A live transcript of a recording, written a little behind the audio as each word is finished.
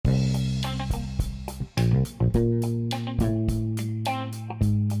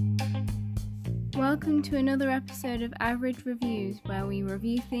Welcome to another episode of Average Reviews, where we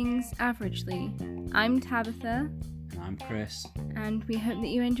review things averagely. I'm Tabitha. And I'm Chris. And we hope that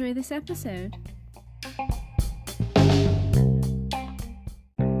you enjoy this episode.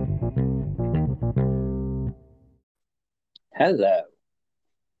 Hello.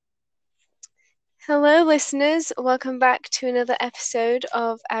 Hello, listeners. Welcome back to another episode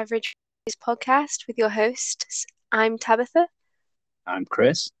of Average Reviews podcast with your hosts. I'm Tabitha. I'm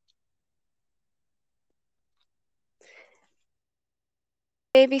Chris.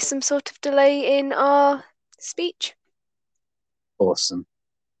 Maybe some sort of delay in our speech. Awesome.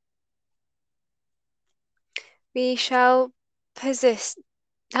 We shall persist.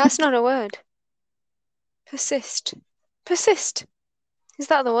 That's not a word. Persist. Persist. Is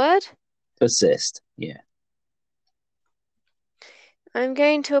that the word? Persist, yeah. I'm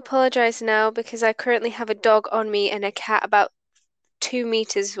going to apologise now because I currently have a dog on me and a cat about 2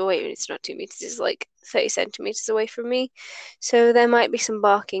 meters away. It's not 2 meters, it's like 30 centimeters away from me. So there might be some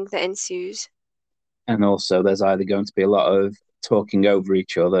barking that ensues. And also, there's either going to be a lot of talking over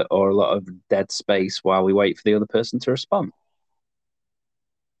each other or a lot of dead space while we wait for the other person to respond.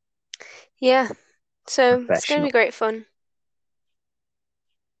 Yeah, so it's going to be great fun.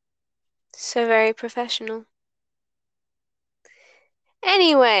 So very professional.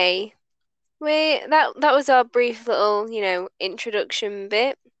 Anyway, that was our brief little, introduction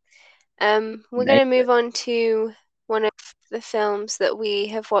bit. We're going to move on to one of the films that we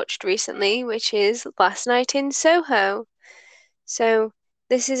have watched recently, which is Last Night in Soho. So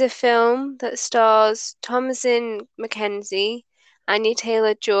this is a film that stars Thomasin McKenzie, Anya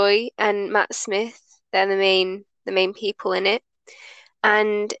Taylor-Joy, and Matt Smith. They're the main people in it.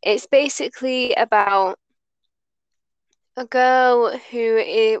 And it's basically about a girl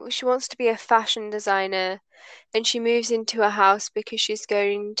she wants to be a fashion designer, and she moves into a house because she's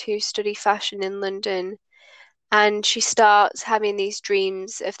going to study fashion in London. And she starts having these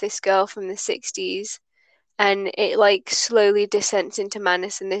dreams of this girl from the 60s, and it like slowly descends into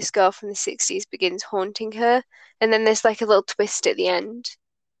madness, and this girl from the 60s begins haunting her. And then there's like a little twist at the end.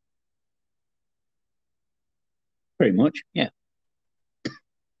 Pretty much, yeah.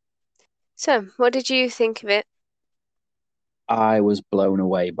 So, what did you think of it? I was blown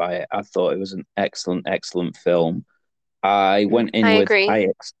away by it. I thought it was an excellent film. I went in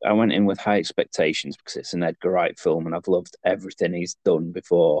with high expectations because it's an Edgar Wright film, and I've loved everything he's done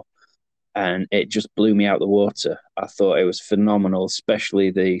before. And it just blew me out the water. I thought it was phenomenal, especially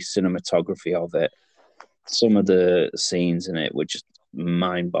the cinematography of it. Some of the scenes in it were just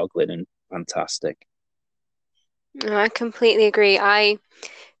mind-boggling and fantastic. I completely agree. I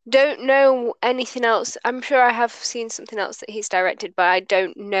don't know anything else. I'm sure I have seen something else that he's directed, but I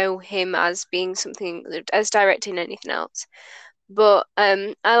don't know him as directing anything else. But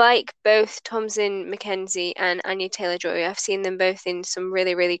I like both Thomasin McKenzie and Anya Taylor-Joy. I've seen them both in some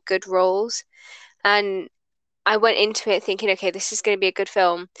really, really good roles. And I went into it thinking, okay, this is going to be a good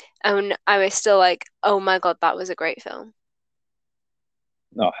film. And I was still like, oh my God, that was a great film.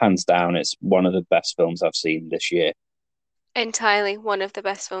 No, hands down, it's one of the best films I've seen this year. Entirely one of the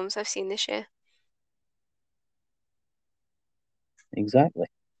best films I've seen this year. Exactly.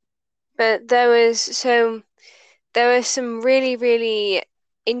 But there were some really, really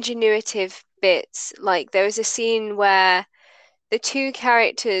ingenuitive bits. Like there was a scene where the two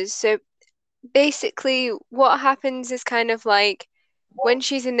characters, so basically what happens is kind of like when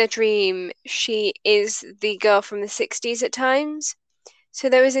she's in the dream, she is the girl from the 60s at times. So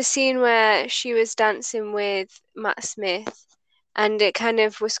there was a scene where she was dancing with Matt Smith, and it kind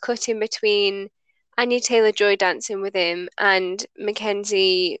of was cut in between Anya Taylor-Joy dancing with him and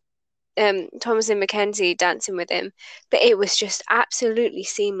Thomasin McKenzie dancing with him. But it was just absolutely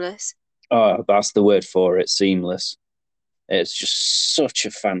seamless. Oh, that's the word for it, seamless. It's just such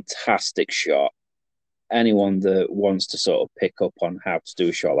a fantastic shot. Anyone that wants to sort of pick up on how to do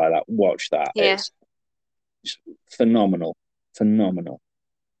a shot like that, watch that. Yeah. It's just phenomenal.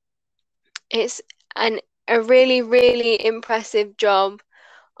 It's a really, really impressive job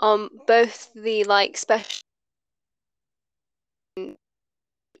on both the like special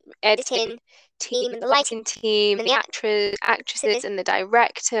editing team and the lighting team and the actresses and the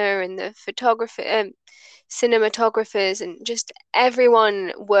director and the photographer, cinematographers, and just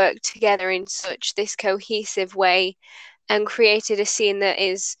everyone worked together in such this cohesive way and created a scene that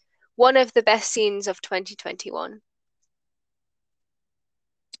is one of the best scenes of 2021.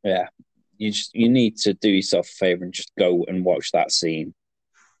 Yeah, you need to do yourself a favor and just go and watch that scene.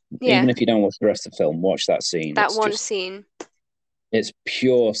 Yeah. Even if you don't watch the rest of the film, watch that scene. That scene. It's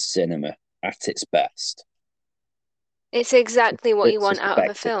pure cinema at its best. It's exactly what you It's a want out of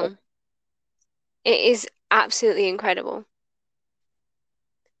a spectacle. film. It is absolutely incredible.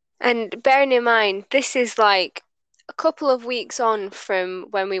 And bearing in mind, this is like a couple of weeks on from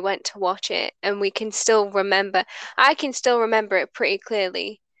when we went to watch it, and we can still remember, I can still remember it pretty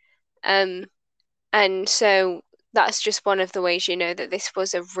clearly. Um, and so that's just one of the ways you know that this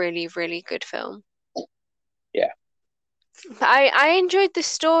was a really, really good film. Yeah. But I enjoyed the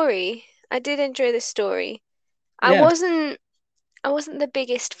story. I did enjoy the story. I Yeah. wasn't I wasn't the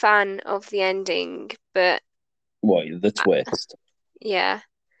biggest fan of the ending, but What, the twist? yeah.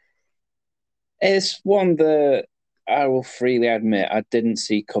 It's one that I will freely admit I didn't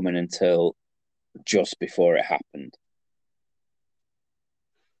see coming until just before it happened.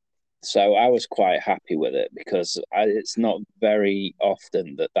 So I was quite happy with it because it's not very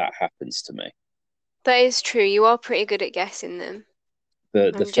often that that happens to me. That is true. You are pretty good at guessing them.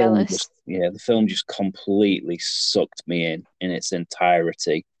 The I'm film jealous. just the film just completely sucked me in its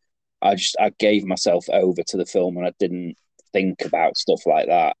entirety. I gave myself over to the film and I didn't think about stuff like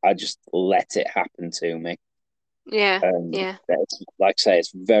that. I just let it happen to me. Yeah, yeah. Like I say,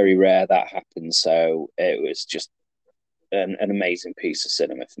 it's very rare that happens. So it was just an amazing piece of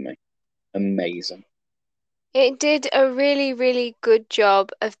cinema for me. Amazing. It did a really, really good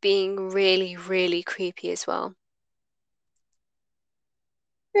job of being really, really creepy as well.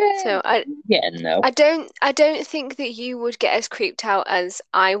 Yeah, So I yeah, no. I don't think that you would get as creeped out as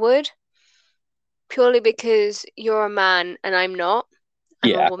I would, purely because you're a man and I'm not.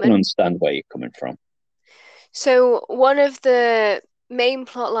 I'm a Yeah, I can woman. understand where you're coming from. So one of the main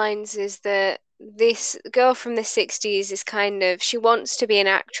plot lines is that this girl from the 60s is kind of, she wants to be an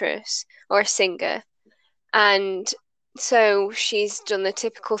actress or a singer. And so she's done the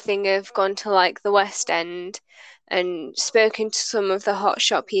typical thing of gone to like the West End and spoken to some of the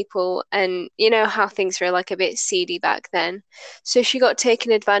hotshot people. And you know how things were like a bit seedy back then. So she got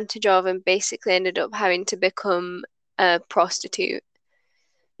taken advantage of and basically ended up having to become a prostitute.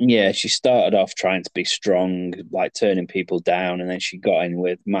 Yeah, she started off trying to be strong, like turning people down, and then she got in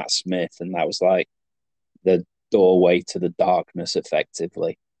with Matt Smith, and that was like the doorway to the darkness,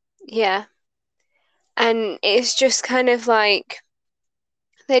 effectively. Yeah. And it's just kind of like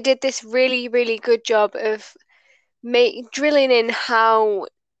they did this really, really good job of drilling in how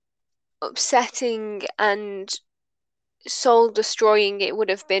upsetting and soul destroying it would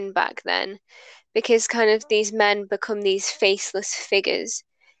have been back then, because kind of these men become these faceless figures,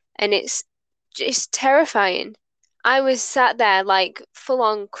 and it's just terrifying. I was sat there like full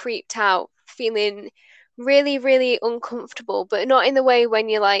on creeped out, feeling really, really uncomfortable, but not in the way when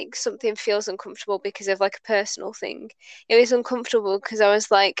you like something feels uncomfortable because of like a personal thing. It was uncomfortable because I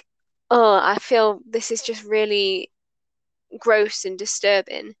was like, oh, I feel this is just really gross and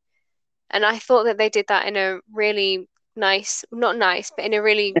disturbing. And I thought that they did that in a really nice, not nice, but in a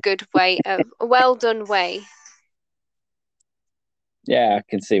really good way, a well done way. Yeah, I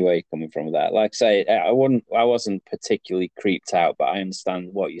can see where you're coming from with that. Like I say, I wasn't particularly creeped out, but I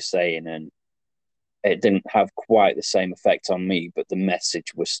understand what you're saying, and it didn't have quite the same effect on me, but the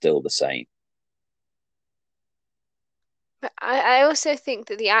message was still the same. But I also think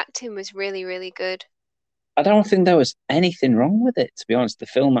that the acting was really, really good. I don't think there was anything wrong with it, to be honest, the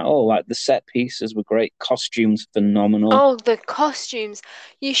film at all. Like the set pieces were great, costumes phenomenal. Oh, the costumes.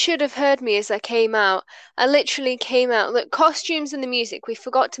 You should have heard me as I came out. I literally came out. Look, costumes and the music, we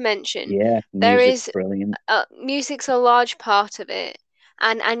forgot to mention. Yeah, There music's is brilliant. music's a large part of it.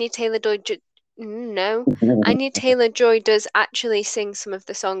 And Anya Taylor-Joy, no, Anya Taylor-Joy does actually sing some of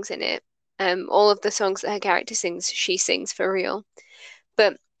the songs in it. All of the songs that her character sings, she sings for real.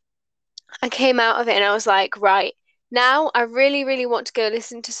 But I came out of it and I was like, right, now I really, really want to go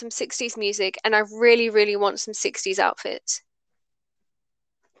listen to some 60s music and I really, really want some 60s outfits.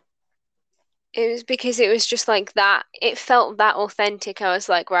 It was because it was just like that. It felt that authentic. I was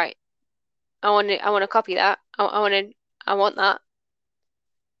like, right, I want to copy that. I want that.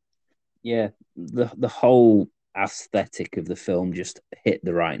 Yeah, the whole aesthetic of the film just hit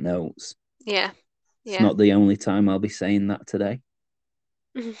the right notes. Yeah, It's yeah. not the only time I'll be saying that today,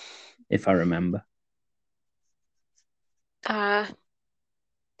 if I remember. Uh,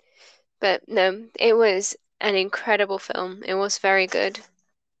 but no, it was an incredible film. It was very good.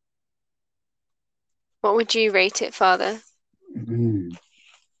 What would you rate it, Father? Mm.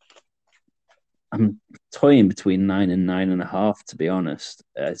 I'm toying between 9 and 9.5, to be honest.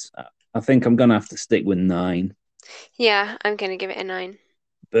 I think I'm gonna have to stick with 9, Yeah, I'm gonna give it a 9.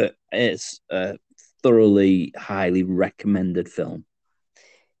 but it's a thoroughly, highly recommended film.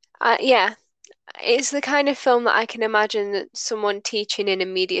 Yeah, it's the kind of film that I can imagine that someone teaching in a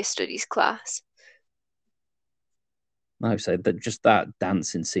media studies class. like I said, that just that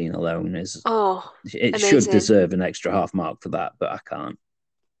dancing scene alone is Oh, it should amazing. deserve an extra half mark for that, but I can't.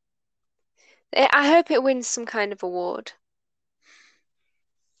 I hope it wins some kind of award.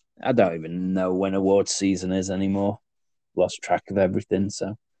 I don't even know when awards season is anymore. Lost track of everything.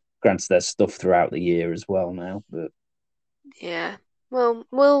 So, granted, there's stuff throughout the year as well now, but Yeah. Well,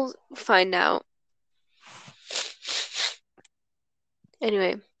 we'll find out.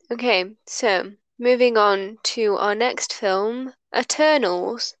 Anyway, okay, so moving on to our next film,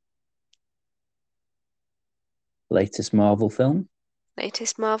 Eternals, latest Marvel film.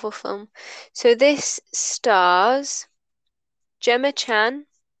 latest Marvel film. So this stars Gemma Chan,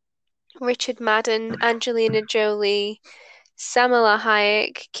 Richard Madden, Angelina Jolie, Samala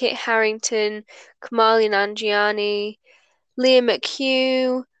Hayek, Kit Harington, Kamali Nanjiani, Liam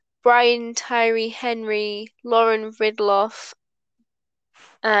McHugh, Brian Tyree Henry, Lauren Ridloff,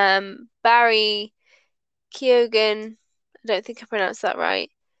 Barry Keoghan, I don't think I pronounced that right.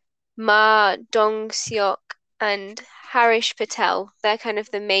 Ma Dong-seok and Harish Patel. They're kind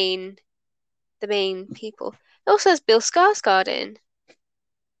of the main people. It also has Bill Skarsgård in.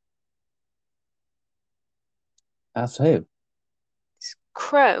 That's who? It's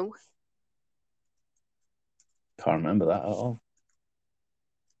Crow. Can't remember that at all.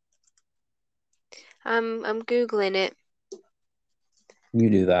 I'm Googling it. You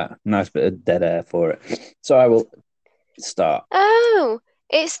do that. Nice bit of dead air for it. So I will start. Oh,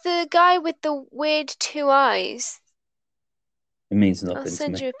 it's the guy with the weird two eyes. It means nothing to me.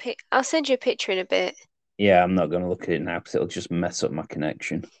 I'll send you a picture in a bit. Yeah, I'm not going to look at it now because it'll just mess up my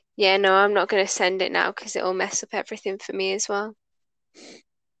connection. Yeah, no, I'm not going to send it now because it'll mess up everything for me as well.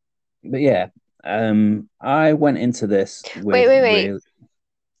 But yeah, I went into this with Wait.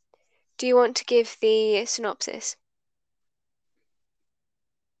 Do you want to give the synopsis?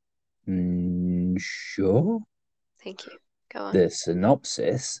 Sure. Thank you. Go on. The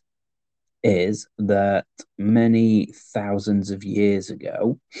synopsis is that many thousands of years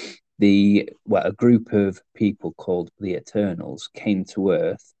ago, a group of people called the Eternals came to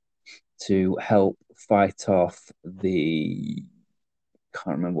Earth to help fight off the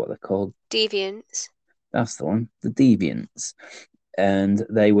can't remember what they're called. Deviants. That's the one, the Deviants. And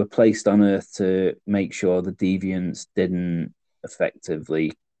they were placed on Earth to make sure the Deviants didn't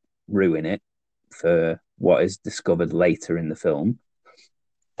effectively ruin it for what is discovered later in the film.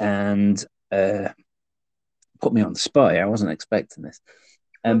 And put me on the spot. I wasn't expecting this.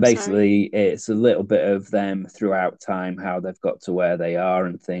 And basically, it's a little bit of them throughout time, how they've got to where they are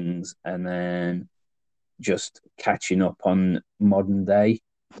and things, and then just catching up on modern day,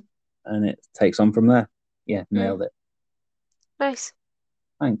 and it takes on from there. Yeah, nailed it. Nice.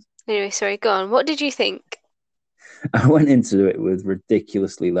 Thanks. Anyway, sorry, go on. What did you think? I went into it with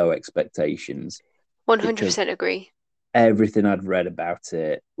ridiculously low expectations. 100% agree. Everything I'd read about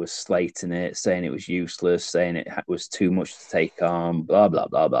it was slating it, saying it was useless, saying it was too much to take on, blah, blah,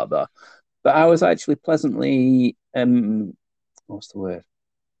 blah, blah, blah. But I was actually pleasantly, what's the word?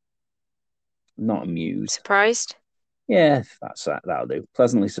 Not amused. Surprised? Yeah, that'll do.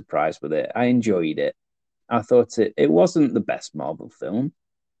 Pleasantly surprised with it. I enjoyed it. I thought it wasn't the best Marvel film,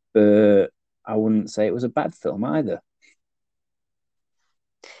 but I wouldn't say it was a bad film either.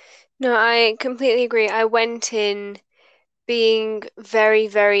 No, I completely agree. I went in being very,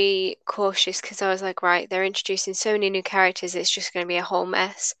 very cautious because I was like, right, they're introducing so many new characters, it's just going to be a whole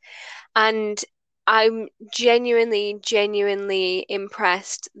mess. And I'm genuinely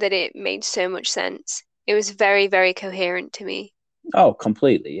impressed that it made so much sense. It was very, very coherent to me. Oh,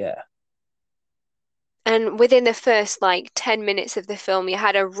 completely, yeah. And within the first like 10 minutes of the film, you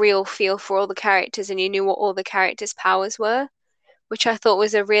had a real feel for all the characters and you knew what all the characters' powers were, which I thought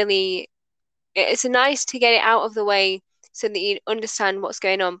was it's nice to get it out of the way so that you understand what's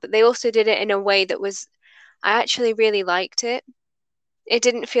going on. But they also did it in a way that I actually really liked it. It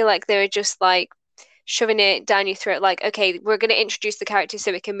didn't feel like they were just like shoving it down your throat, like, okay, we're going to introduce the characters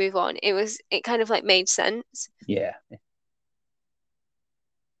so we can move on. It kind of like made sense. Yeah.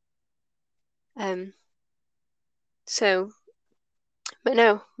 So, but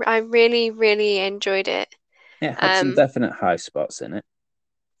no, I really, really enjoyed it. It had some definite high spots in it.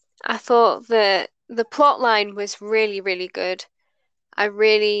 I thought that the plot line was really, really good. I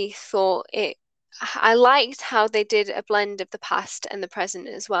really thought I liked how they did a blend of the past and the present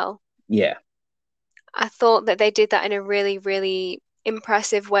as well. Yeah. I thought that they did that in a really, really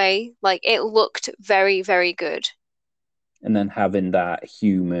impressive way. Like it looked very, very good. And then having that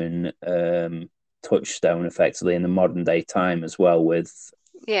human touchstone effectively in the modern day time as well with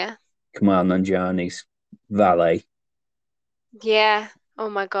Kamal Nanjiani's valet. Yeah. Oh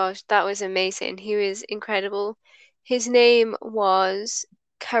my gosh, that was amazing. He was incredible. His name was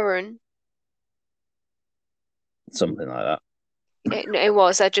Karen. Something like that. It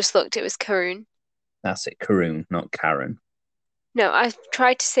was. I just looked. It was Karun. That's it, Karun, not Karen. No, I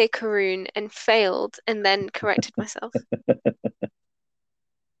tried to say Karun and failed, and then corrected myself.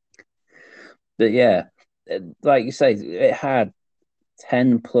 But yeah, like you say, it had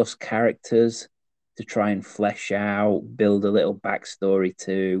 10 plus characters to try and flesh out, build a little backstory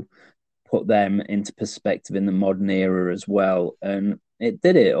to, put them into perspective in the modern era as well. And it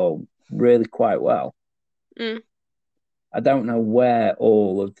did it all really quite well. Mm. I don't know where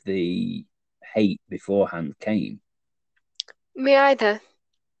all of the hate beforehand came. Me either.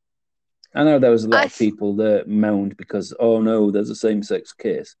 I know there was a lot of people that moaned because, oh no, there's a same sex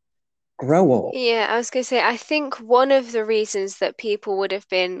kiss. Grow up. Yeah, I was going to say, I think one of the reasons that people would have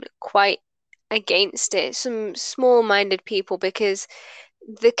been quite against it, some small-minded people, because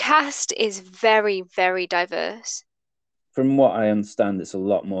the cast is very, very diverse. From what I understand, it's a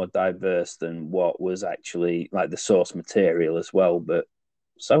lot more diverse than what was actually like the source material as well. But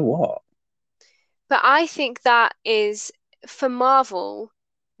so what? But I think that is, for Marvel,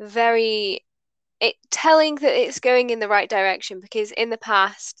 very telling that it's going in the right direction, because in the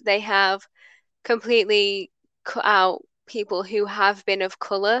past they have completely cut out people who have been of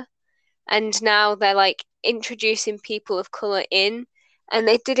color, and now they're like introducing people of color in, and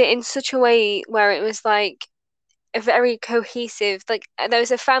they did it in such a way where it was like a very cohesive, like there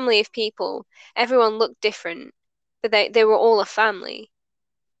was a family of people. Everyone looked different, but they were all a family,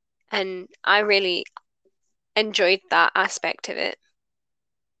 and I really enjoyed that aspect of it.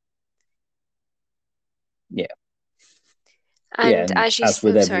 Yeah. Yeah, And and as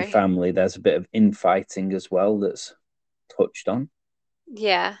with oh, every sorry. family, there's a bit of infighting as well that's touched on.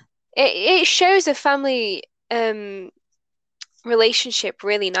 Yeah. It shows a family relationship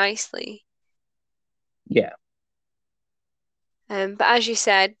really nicely. Yeah. But as you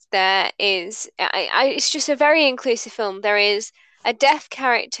said, it's just a very inclusive film. There is a deaf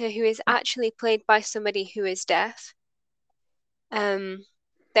character who is actually played by somebody who is deaf. Um,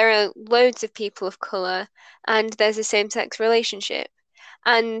 there are loads of people of color, and there's a same-sex relationship.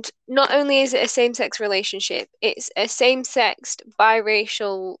 And not only is it a same-sex relationship, it's a same-sexed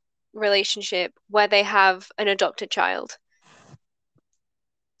biracial relationship where they have an adopted child.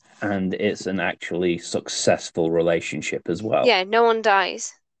 And it's an actually successful relationship as well. Yeah, no one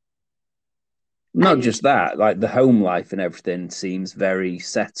dies. Not And just that, like the home life and everything seems very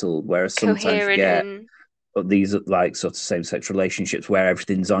settled, whereas sometimes you coherent get and these like sort of same sex relationships where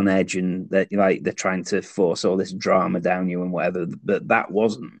everything's on edge and they're trying to force all this drama down you and whatever. But that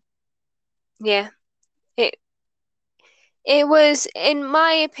wasn't. yeah, it it was, in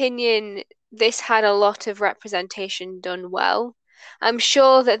my opinion, this had a lot of representation done well. I'm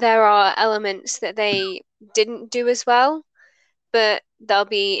sure that there are elements that they didn't do as well, but they'll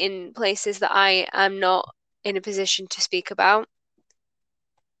be in places that I am not in a position to speak about.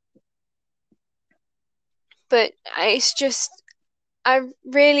 But it's just, I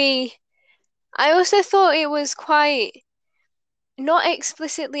really, I also thought it was quite not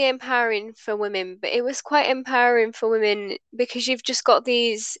explicitly empowering for women, but it was quite empowering for women because you've just got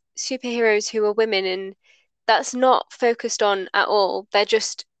these superheroes who are women, and that's not focused on at all. They're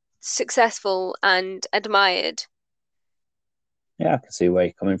just successful and admired. Yeah, I can see where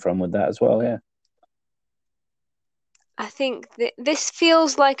you're coming from with that as well. Yeah. I think that this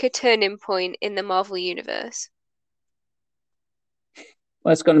feels like a turning point in the Marvel universe.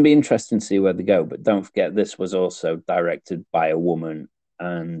 Well, it's going to be interesting to see where they go. But don't forget, this was also directed by a woman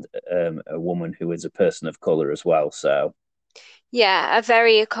and a woman who is a person of color as well. So Yeah, a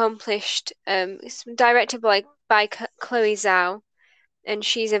very accomplished, it's directed by Chloe Zhao, and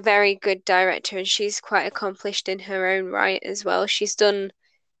she's a very good director, and she's quite accomplished in her own right as well. She's done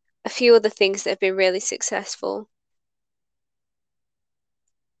a few other things that have been really successful.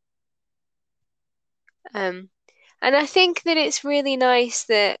 Um, and I think that it's really nice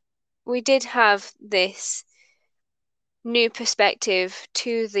that we did have this new perspective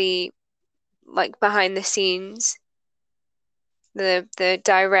to the like behind the scenes, the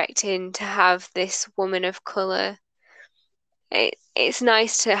directing to have this woman of color. It's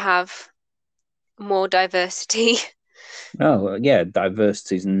nice to have more diversity. oh yeah,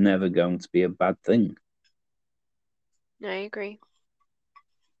 diversity is never going to be a bad thing. I agree.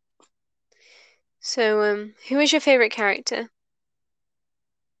 So, who is your favorite character?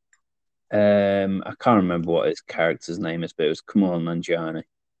 I can't remember what his character's name is, but it was Kamal Nanjiani.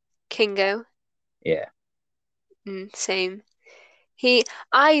 Kingo. Yeah. Same. He,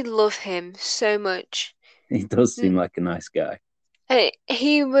 I love him so much. He does seem like a nice guy.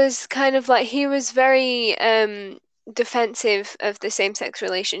 He was kind of like he was very defensive of the same-sex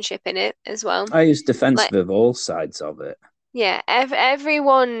relationship in it as well. I was defensive Like, of all sides of it. yeah,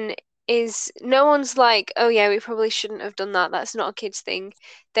 everyone is, no one's like, oh yeah, we probably shouldn't have done that. That's not a kid's thing.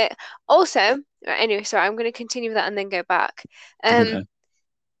 That also, anyway, sorry, I'm going to continue with that and then go back. Okay.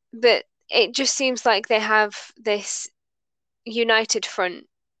 But it just seems like they have this united front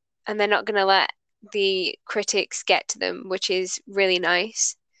and they're not going to let the critics get to them, which is really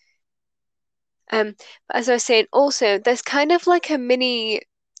nice. But as I was saying, also, there's kind of like a mini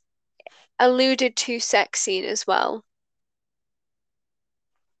alluded to sex scene as well,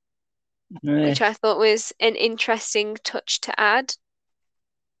 Eh, which I thought was an interesting touch to add.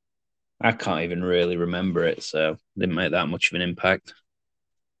 I can't even really remember it, so it didn't make that much of an impact.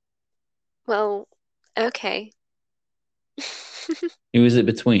 Well, okay. Who was it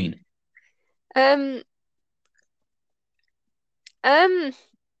between? Um, um,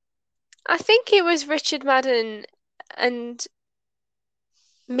 I think it was Richard Madden and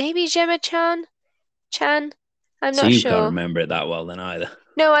maybe Gemma Chan. I'm So not you can't sure. remember it that well then either.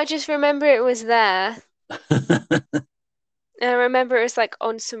 No, I just remember it was there. I And I remember it was like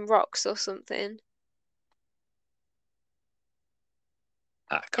on some rocks or something.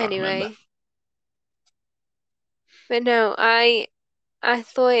 can't remember. Anyway, but no, I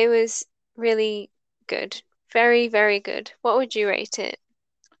thought it was really good. Very, very good. What would you rate it?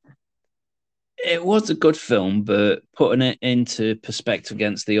 It was a good film, but putting it into perspective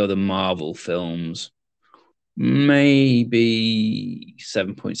against the other Marvel films, maybe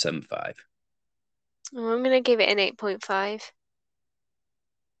 7.75. Oh, I'm gonna give it an 8.5.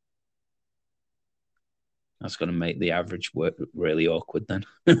 That's going to make the average work really awkward then.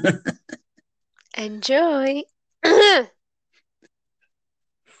 Enjoy.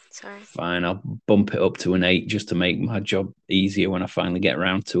 Sorry. Fine, I'll bump it up to an 8 just to make my job easier when I finally get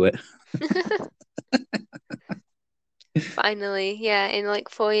around to it. Finally, yeah, in like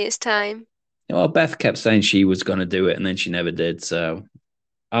 4 years' time. Well, Beth kept saying she was going to do it and then she never did. So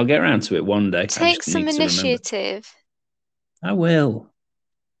I'll get around to it one day. I Take just some need to remember. initiative. I will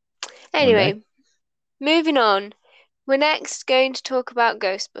one day. Anyway, moving on. We're next going to talk about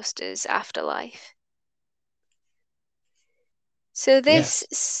Ghostbusters Afterlife. So this Yes.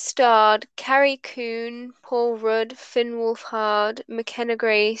 starred Carrie Coon, Paul Rudd, Finn Wolfhard, McKenna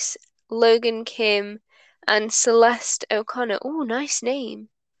Grace, Logan Kim, and Celeste O'Connor. Oh, nice name.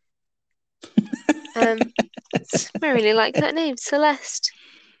 I really like that name, Celeste.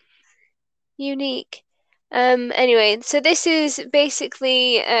 Unique. Anyway, so this is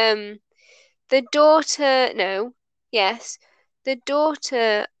basically the daughter, no, yes, the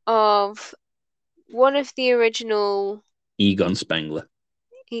daughter of one of the original Egon Spengler.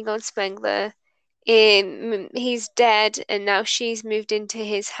 Egon Spengler. He's dead, and now she's moved into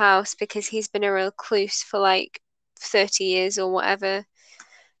his house because he's been a recluse for like 30 years or whatever.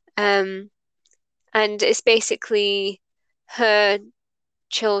 Um, and it's basically her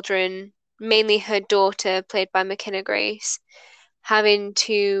children, mainly her daughter, played by McKenna Grace, having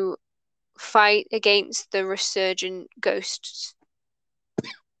to fight against the resurgent ghosts.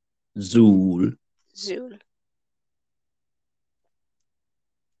 Zool. Zool.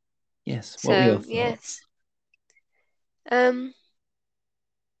 Yes. What were your So, thoughts? yes.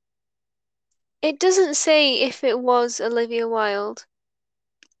 It doesn't say if it was Olivia Wilde.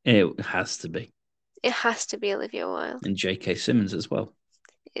 It has to be. It has to be Olivia Wilde. And J.K. Simmons as well.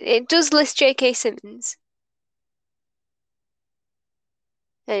 It does list J.K. Simmons.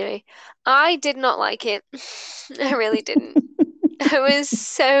 Anyway, I did not like it. I really didn't. I was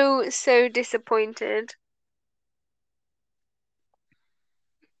so disappointed.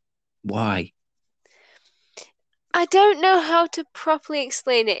 Why? I don't know how to properly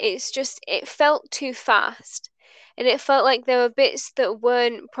explain it. It's just, it felt too fast. And it felt like there were bits that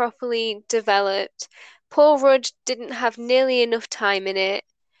weren't properly developed. Paul Rudd didn't have nearly enough time in it.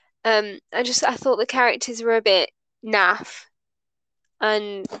 I thought the characters were a bit naff.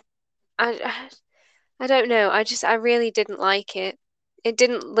 And I don't know. I really didn't like it. It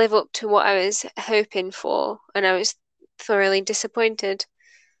didn't live up to what I was hoping for, and I was thoroughly disappointed.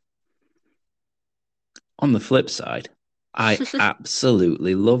 On the flip side, I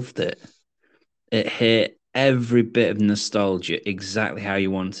absolutely loved it. It hit every bit of nostalgia exactly how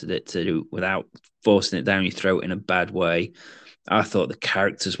you wanted it to do without forcing it down your throat in a bad way. I thought the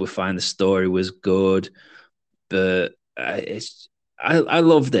characters were fine, the story was good, but I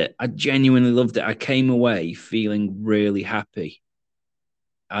loved it. I genuinely loved it. I came away feeling really happy,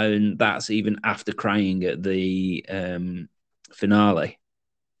 and that's even after crying at the finale.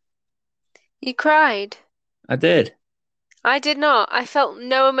 You cried. I did. I did not. I felt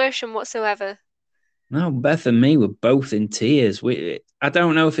no emotion whatsoever. No, Beth and me were both in tears. I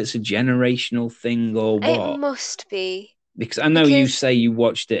don't know if it's a generational thing or It what, must be because I know you because say you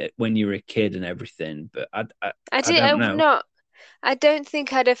watched it when you were a kid and everything, but I I don't would know. not. I don't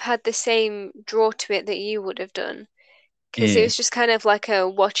think I'd have had the same draw to it that you would have done. Because it Yeah, was just kind of like a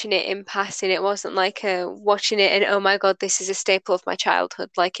watching it in passing. It wasn't like a watching it and oh my God, this is a staple of my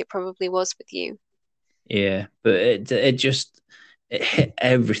childhood, like it probably was with you. yeah, but it hit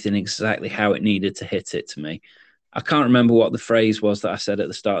everything exactly how it needed to hit it to me. I can't remember what the phrase was that I said at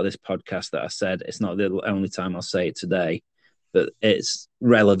the start of this podcast that I said it's not the only time I'll say it today, but it's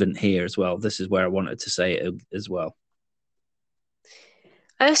relevant here as well. This is where I wanted to say it as well.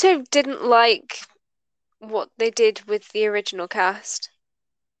 I also didn't like what they did with the original cast.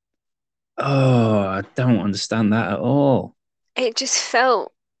 Oh, I don't understand that at all. It just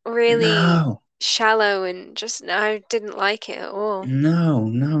felt really No, shallow and just I didn't like it at all.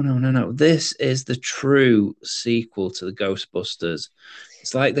 no. This is the true sequel to the Ghostbusters.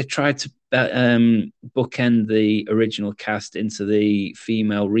 It's like they tried to bookend the original cast into the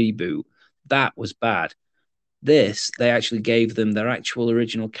female reboot. That was bad. This, they actually gave them their actual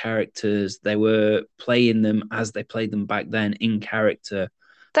original characters. They were playing them as they played them back then in character.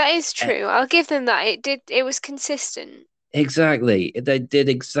 That is Eh, true. I'll give them that. It was consistent. Exactly. They did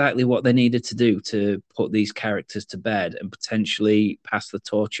exactly what they needed to do to put these characters to bed and potentially pass the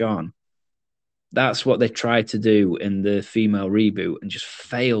torch on. That's what they tried to do in the female reboot and just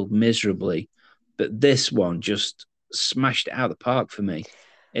failed miserably. But this one just smashed it out of the park for me.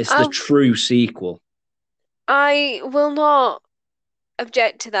 It's the I true sequel. I will not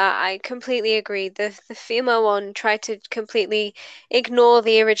object to that. I completely agree. The female one tried to completely ignore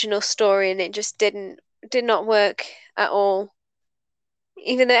the original story and it just did not work at all.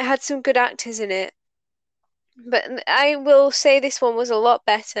 Even though it had some good actors in it. But I will say this one was a lot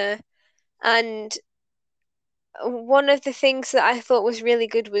better. And one of the things that I thought was really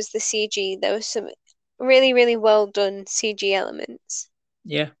good was the CG. There was some really, really well done CG elements.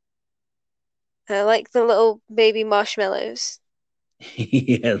 Yeah. Like the little baby marshmallows.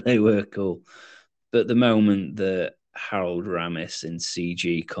 Yeah, they were cool. But the moment that Harold Ramis in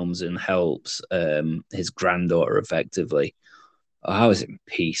CG comes and helps his granddaughter effectively, oh, I was in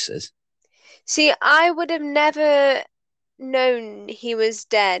pieces. See, I would have never known he was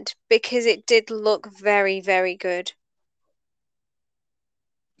dead because it did look very, very good.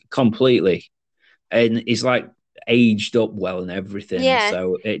 Completely. And he's like aged up well and everything. Yeah,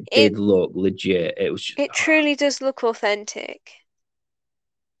 So it it did look legit. It was just, it truly does look authentic.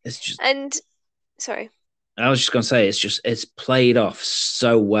 it's just, And sorry. I was just going to say, it's played off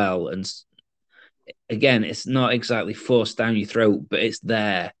so well. And again, it's not exactly forced down your throat, but it's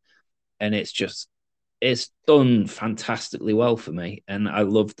there. And it's done fantastically well for me. And I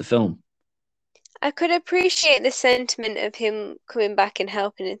loved the film. I could appreciate the sentiment of him coming back and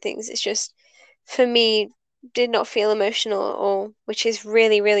helping and things. It's just, for me, did not feel emotional at all, which is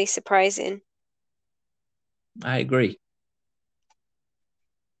really, really surprising. I agree.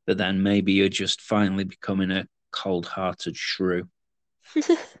 But then maybe you're just finally becoming a cold hearted shrew.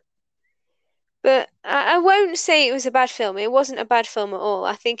 But I won't say it was a bad film. It wasn't a bad film at all.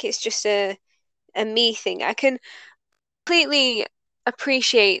 I think it's just a me thing. I can completely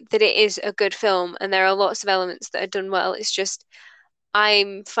appreciate that it is a good film and there are lots of elements that are done well. It's just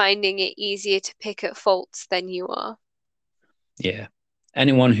I'm finding it easier to pick at faults than you are. Yeah.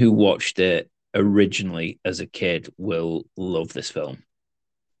 Anyone who watched it originally as a kid will love this film.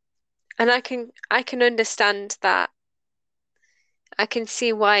 And I can understand that. I can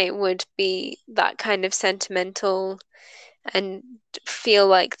see why it would be that kind of sentimental and feel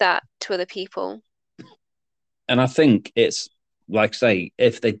like that to other people. And I think it's like say,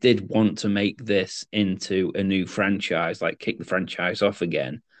 if they did want to make this into a new franchise, like kick the franchise off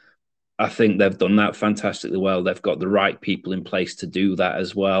again, I think they've done that fantastically well. They've got the right people in place to do that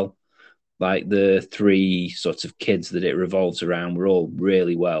as well. Like the three sorts of kids that it revolves around were all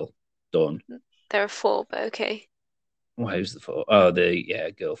really well done. There are four, but okay. Well, who's the four? Oh,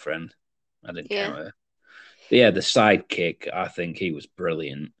 girlfriend. I didn't Yeah, count her. But yeah, the sidekick, I think he was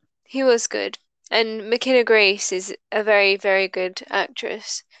brilliant. he was good. And McKenna Grace is a very, very good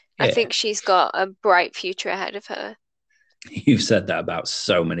actress. I Yeah, think she's got a bright future ahead of her. you've said that about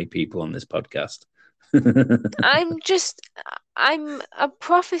so many people on this podcast. I'm just, I'm a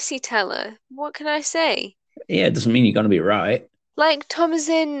prophecy teller. What can I say? Yeah, it doesn't mean you're going to be right. Like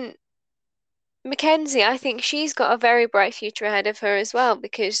Thomasin Mackenzie, I think she's got a very bright future ahead of her as well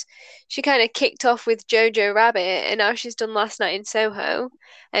because she kind of kicked off with Jojo Rabbit and now she's done Last Night in Soho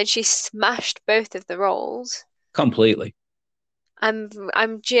and she smashed both of the roles. Completely.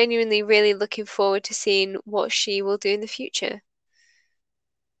 I'm genuinely really looking forward to seeing what she will do in the future.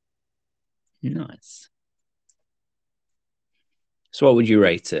 Nice. So what would you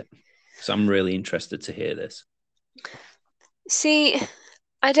rate it? Because I'm really interested to hear this. See,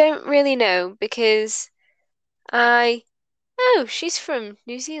 I don't really know because I oh, she's from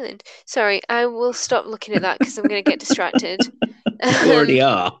New Zealand. Sorry, I will stop looking at that because I'm going to get distracted. You already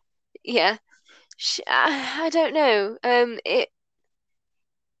are. Yeah. I don't know.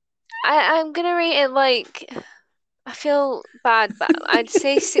 I'm gonna rate it like I feel bad, but I'd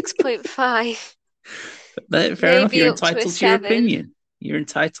say 6.5, Fair enough. You're maybe up to a entitled to your 7. opinion. You're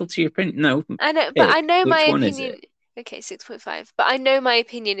entitled to your opinion. No, I know, but I pick. know my Which one is opinion. it? Okay, 6.5, but I know my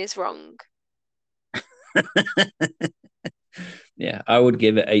opinion is wrong. Yeah, I would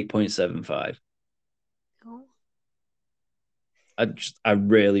give it 8.75. Oh. I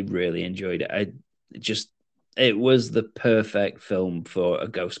really, really enjoyed it. It was the perfect film for a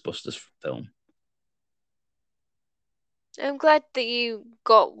Ghostbusters film. I'm glad that you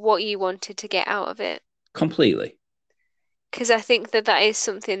got what you wanted to get out of it. Completely. Because I think that that is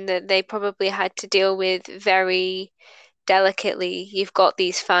something that they probably had to deal with very delicately. You've got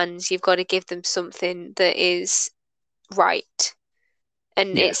these fans, you've got to give them something that is right.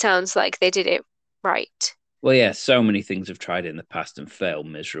 And Yeah. it sounds like they did it right. Well, yeah, so many things have tried it in the past and failed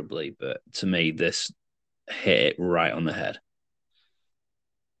miserably, but to me, this hit it right on the head.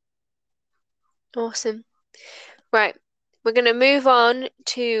 Awesome. Right. We're going to move on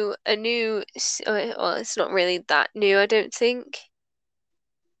to a new, well, it's not really that new, I don't think.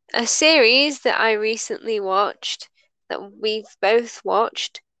 A series that I recently watched, that we've both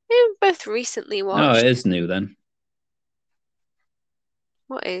watched, both recently Oh, it watched. is new then.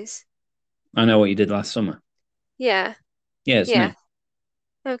 What is? I know what you did last summer. Yeah. Yeah, it's Yeah.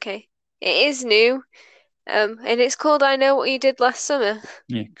 new. Okay. It is new. And it's called I Know What You Did Last Summer.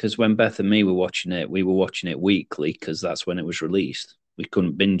 Yeah, because when Beth and me were watching it, we were watching it weekly because that's when it was released. We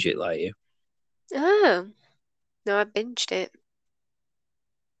couldn't binge it like you. Oh, no, I binged it.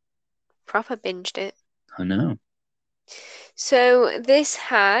 Proper binged it. I know. So this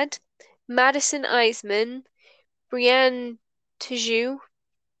had Madison Eisman, Brienne Tiju,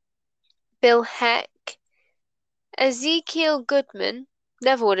 Bill Heck, Ezekiel Goodman,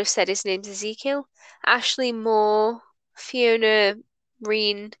 never would have said his name's Ezekiel, Ashley Moore, Fiona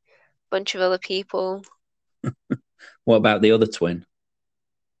Reen, bunch of other people, What about the other twin?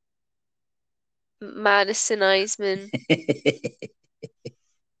 Madison Eisman,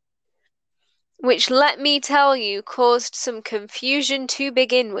 which let me tell you caused some confusion to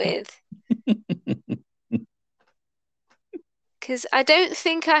begin with. Because I don't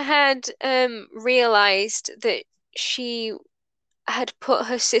think I had realized that she had put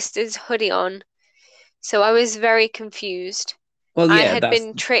her sister's hoodie on, so I was very confused. Well, I yeah, had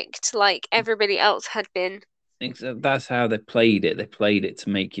been tricked like everybody else had been. that's how they played it. They played it to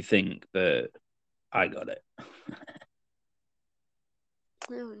make you think, but I got it.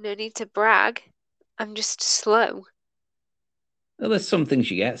 Oh, no need to brag. I'm just slow. Well, there's some things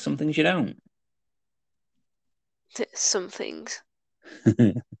you get, some things you don't. Some things.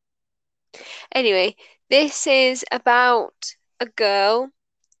 Anyway, this is about a girl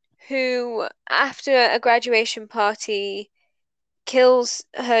who, after a graduation party, kills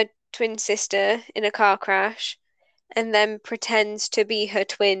her twin sister in a car crash and then pretends to be her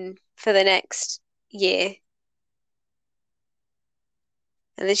twin for the next year.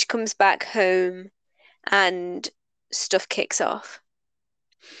 And then she comes back home and stuff kicks off.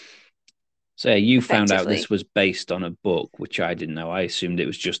 So yeah, you found out this was based on a book, which I didn't know. I assumed it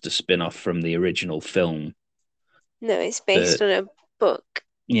was just a spin-off from the original film. No, it's based on a book.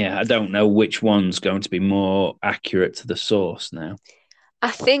 Yeah, I don't know which one's going to be more accurate to the source now. I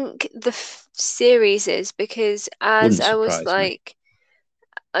think the series is because as Wouldn't I was surprise me.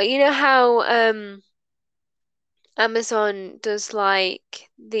 like, you know how Amazon does like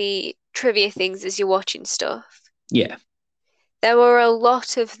the trivia things as you're watching stuff. Yeah. There were a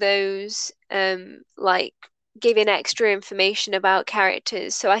lot of those like giving extra information about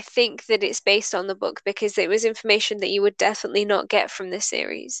characters. So I think that it's based on the book because it was information that you would definitely not get from this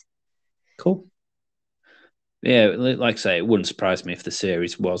series. Cool. Yeah, like I say, it wouldn't surprise me if the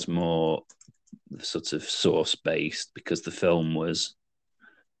series was more sort of source based because the film was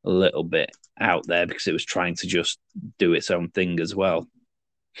a little bit out there because it was trying to just do its own thing as well.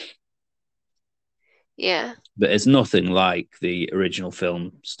 Yeah. But it's nothing like the original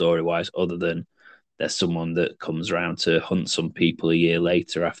film story wise, other than there's someone that comes around to hunt some people a year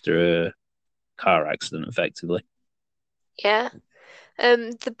later after a car accident, effectively. Yeah.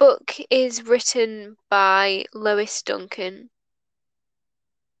 The book is written by Lois Duncan.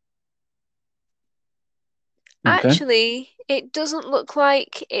 Actually, it doesn't look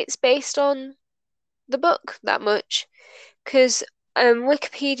like it's based on the book that much, because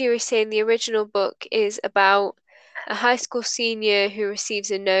Wikipedia is saying the original book is about a high school senior who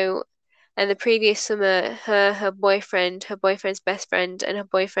receives a note, and the previous summer, her boyfriend, her boyfriend's best friend, and her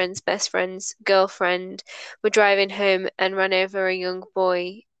boyfriend's best friend's girlfriend were driving home and ran over a young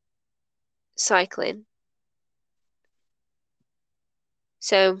boy cycling.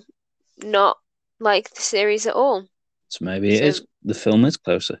 So not like the series at all. So maybe it is. The film is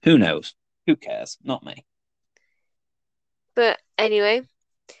closer. Who knows? Who cares? Not me. But anyway,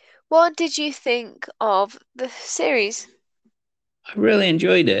 what did you think of the series? I really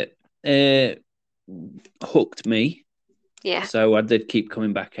enjoyed it. It hooked me. Yeah. So I did keep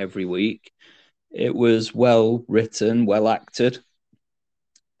coming back every week. It was well written, well acted.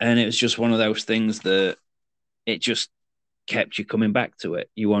 And it was just one of those things that it just kept you coming back to it.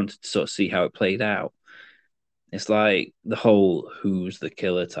 You wanted to sort of see how it played out. It's like the whole who's the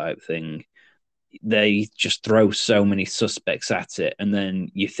killer type thing. They just throw so many suspects at it, and then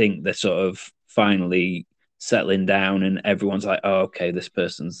you think they're sort of finally settling down, and everyone's like, oh, okay, this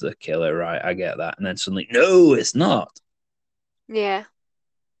person's the killer, right? I get that. And then suddenly, no, it's not. Yeah.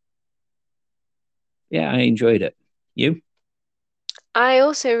 Yeah, I enjoyed it. You? I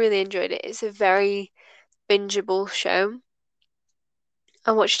also really enjoyed it. It's a very bingeable show.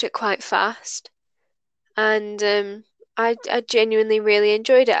 I watched it quite fast, and I genuinely really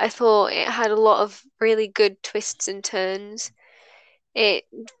enjoyed it. I thought it had a lot of really good twists and turns. It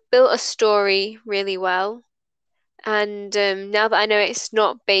built a story really well, and now that I know it's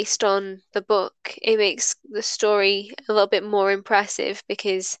not based on the book, it makes the story a little bit more impressive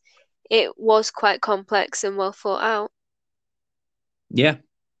because it was quite complex and well thought out. Yeah.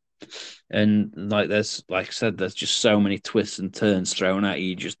 And like like I said, there's just so many twists and turns thrown at you.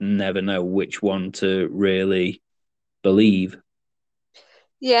 You just never know which one to really believe.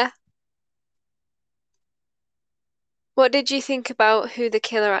 Yeah. What did you think about who the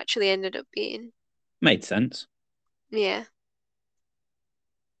killer actually ended up being? Made sense. Yeah.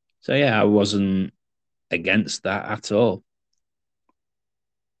 So yeah, I wasn't against that at all.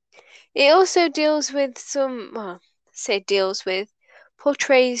 It also deals with some, well, say deals with,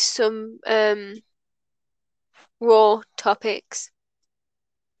 portrays some raw topics.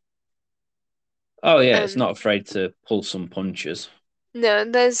 Oh yeah, it's not afraid to pull some punches. No,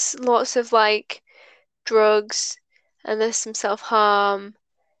 there's lots of like drugs, and there's some self-harm,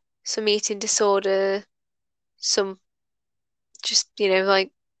 some eating disorder, some just, like A lot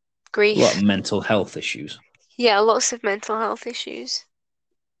of grief. mental health issues. Yeah, lots of mental health issues.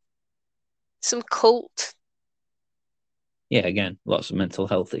 Some cult. Yeah, again, lots of mental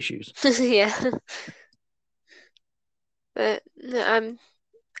health issues. Yeah. But no,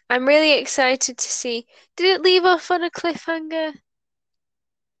 I'm really excited to see. Did it leave off on a cliffhanger?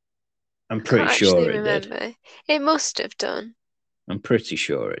 I'm I can't pretty actually sure it did. remember. It must have done. I'm pretty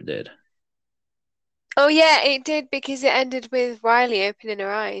sure it did. Oh yeah, it did because it ended with Riley opening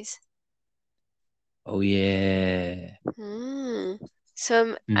her eyes. Oh yeah.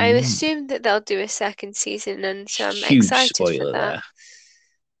 So I assume that they'll do a second season, and so I'm Huge excited for spoiler that. there.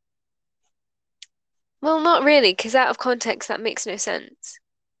 Well, not really, because out of context that makes no sense.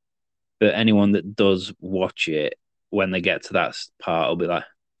 But anyone that does watch it, when they get to that part, will be like,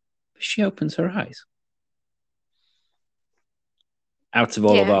 she opens her eyes. Out of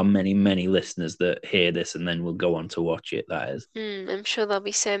all of our many, many listeners that hear this and then will go on to watch it, that is. I'm sure there'll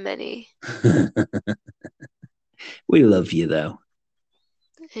be so many. We love you, though.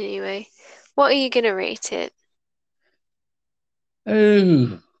 Anyway, what are you going to rate it?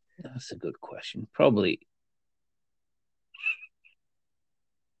 Oh, that's a good question. Probably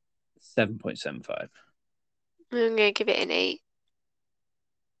 7.75. I'm going to give it an 8.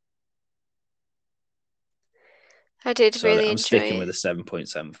 I did really enjoy it. I'm sticking with a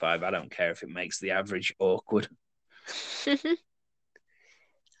 7.75. I don't care if it makes the average awkward.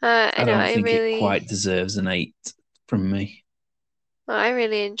 I don't think it quite deserves an 8 from me. Well, I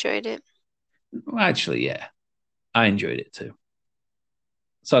really enjoyed it. Well, actually, yeah. I enjoyed it too.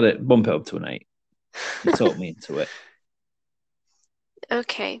 So I'd bump it up to an 8. You talked me into it.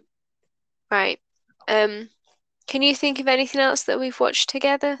 Okay. Right. Can you think of anything else that we've watched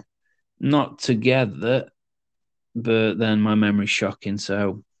together? Not together, but then my memory's shocking,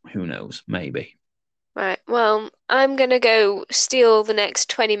 so who knows? Maybe. Right. Well, I'm gonna go steal the next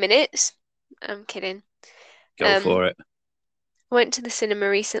 20 minutes. I'm kidding. Go for it. Went to the cinema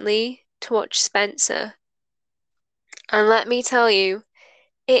recently to watch Spencer. And let me tell you,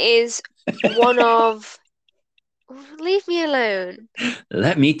 it is one of... Leave me alone.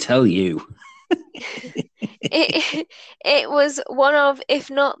 Let me tell you. it was one of, if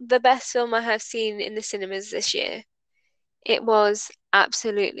not the best film I have seen in the cinemas this year. It was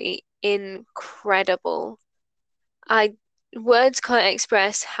absolutely incredible. I Words can't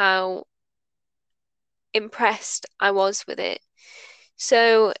express how impressed I was with it.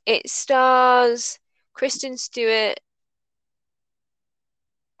 So it stars Kristen Stewart,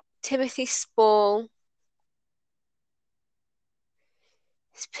 Timothy Spall.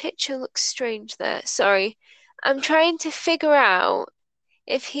 This picture looks strange there. Sorry. I'm trying to figure out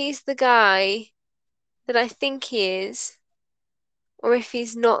if he's the guy that I think he is, or if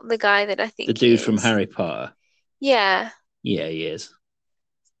he's not the guy that I think the dude from Harry Potter. Yeah. Yeah, he is.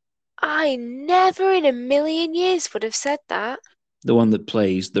 I never in a million years would have said that. The one that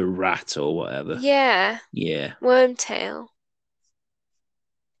plays the rat or whatever. Yeah. Yeah. Wormtail.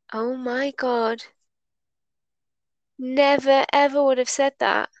 Oh my God. Never ever would have said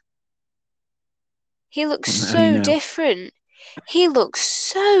that. He looks so different. He looks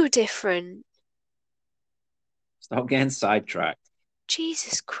so different. Stop getting sidetracked.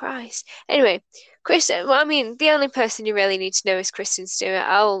 Jesus Christ. Anyway, Kristen, well, I mean, the only person you really need to know is Kristen Stewart.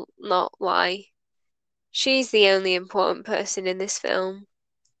 I'll not lie. She's the only important person in this film.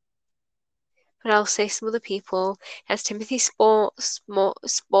 But I'll say some other people. It has Timothy Spall,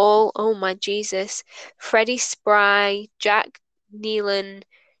 oh my Jesus, Freddie Spry, Jack Neelan,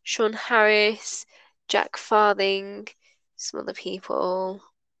 Sean Harris, Jack Farthing, some other people.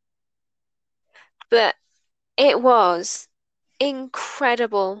 But it was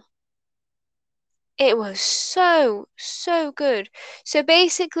incredible. It was so, so good. So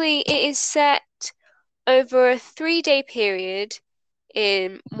basically, it is set over a 3-day period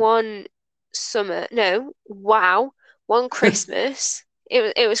in one summer. No, wow, one Christmas.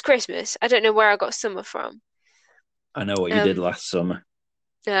 It was Christmas. I don't know where I got summer from. I know what you did last summer.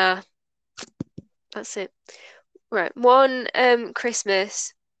 Yeah, that's it. Right, one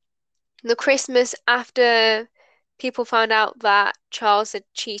Christmas. The Christmas after people found out that Charles had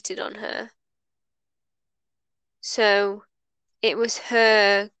cheated on her. So it was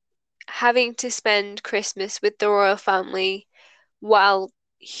her having to spend Christmas with the royal family while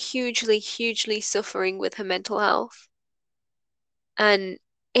hugely, hugely suffering with her mental health. And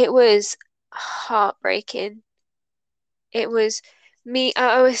it was heartbreaking. It was me,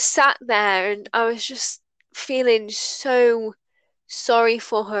 I was sat there and I was just feeling so sorry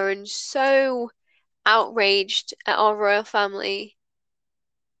for her and so outraged at our royal family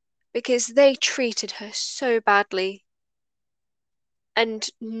because they treated her so badly. And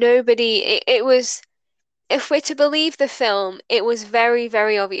it was, if we're to believe the film, it was very,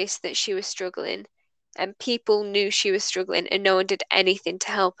 very obvious that she was struggling, and people knew she was struggling, and no one did anything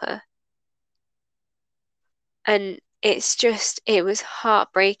to help her. And it was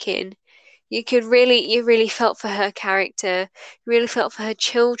heartbreaking. You really felt for her character, really felt for her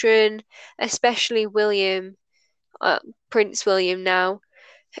children, especially William, Prince William now.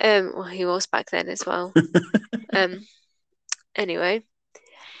 Well, he was back then as well. Anyway.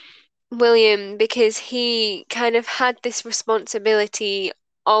 William, because he kind of had this responsibility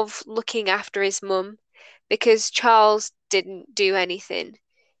of looking after his mum because Charles didn't do anything.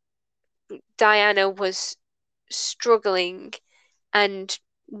 Diana was struggling and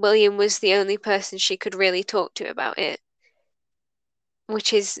William was the only person she could really talk to about it,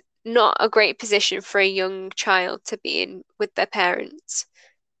 which is not a great position for a young child to be in with their parents.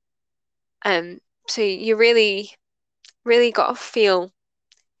 So you really, really got to feel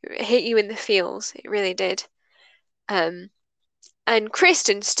it hit you in the feels. It really did. And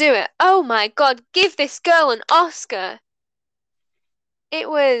Kristen Stewart, oh my God, give this girl an Oscar.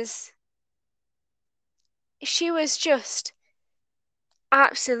 She was just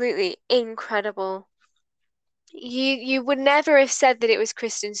absolutely incredible. You would never have said that it was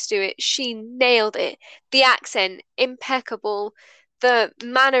Kristen Stewart. She nailed it. The accent, impeccable. The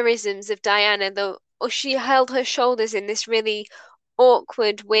mannerisms of Diana, she held her shoulders in this really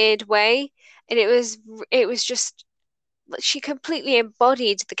awkward, weird way. And it was just, she completely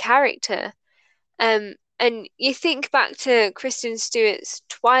embodied the character. And you think back to Kristen Stewart's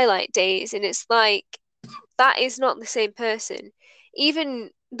Twilight days, and it's like that is not the same person.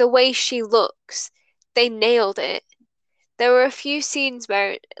 Even the way she looks, they nailed it. There were a few scenes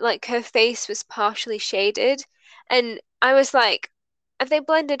where like her face was partially shaded, and I was like, have they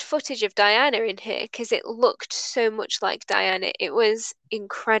blended footage of Diana in here? Because it looked so much like Diana. It was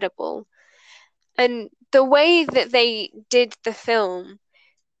incredible. And the way that they did the film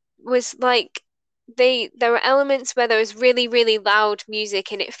was like there were elements where there was really, really loud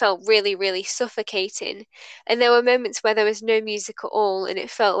music and it felt really, really suffocating. And there were moments where there was no music at all and it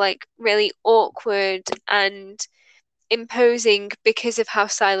felt like really awkward and imposing because of how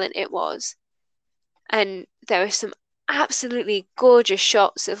silent it was. And there were some absolutely gorgeous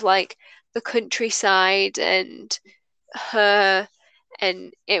shots of like the countryside and her,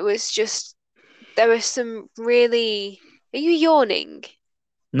 and it was just there was some really. Are you yawning?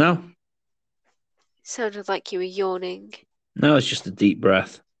 No, Sounded like you were yawning. no, it's just a deep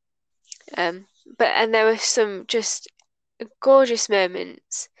breath. And there were some just gorgeous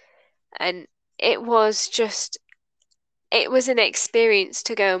moments, and it was an experience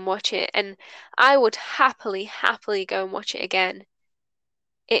to go and watch it, and I would happily, happily go and watch it again.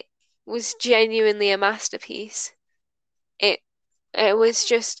 It was genuinely a masterpiece. It it was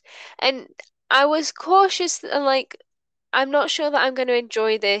just, and I was cautious and like I'm not sure that I'm going to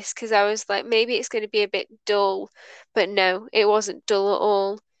enjoy this because I was like maybe it's going to be a bit dull, but no, it wasn't dull at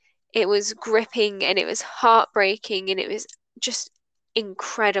all. It was gripping and it was heartbreaking and it was just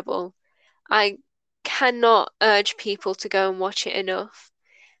incredible. I cannot urge people to go and watch it enough.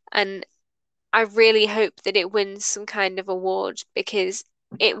 And I really hope that it wins some kind of award because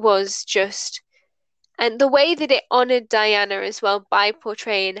it was just, and the way that it honored Diana as well by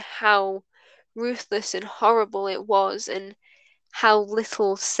portraying how ruthless and horrible it was and how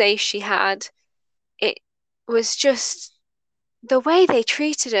little say she had, it was just the way they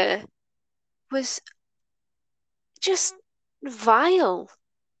treated her was just vile,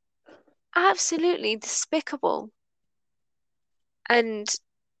 absolutely despicable, and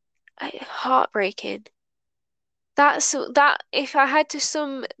heartbreaking. That if I had to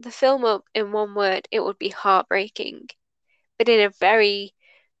sum the film up in one word, it would be heartbreaking, but in a very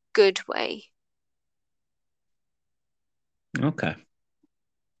good way. Okay.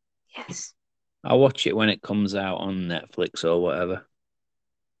 Yes. I'll watch it when it comes out on Netflix or whatever.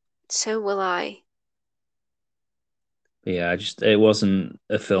 So will I. But yeah, it wasn't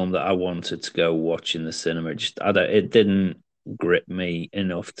a film that I wanted to go watch in the cinema. It didn't grip me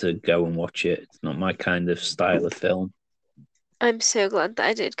enough to go and watch it. It's not my kind of style of film. I'm so glad that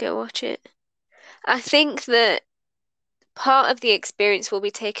I did go watch it. I think that part of the experience will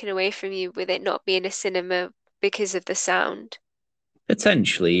be taken away from you with it not being a cinema because of the sound.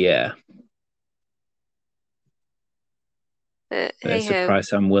 Potentially, yeah. But It's a hey-ho.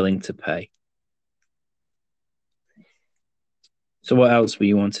 price I'm willing to pay. So what else were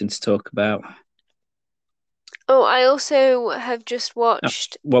you wanting to talk about? Oh, I also have just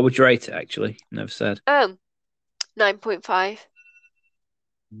watched. What would you rate it, actually? Never said. 9.5.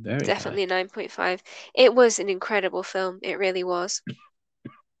 Very Definitely high. 9.5. It was an incredible film. It really was.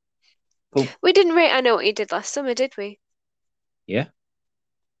 Cool. We didn't rate I Know What You Did Last Summer, did we? Yeah.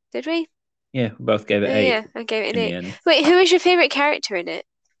 Did we? Yeah, we both gave it Oh, 8. yeah, I gave it an in 8. the end. Wait, who was your favorite character in it?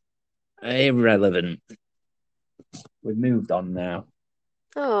 Irrelevant. We've moved on now.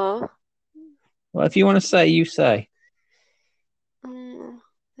 Oh. Well, if you want to say, you say. I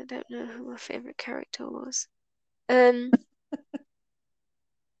don't know who my favorite character was. I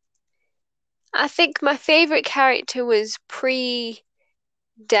think my favorite character was pre-death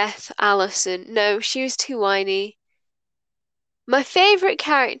Allison. No, she was too whiny. My favorite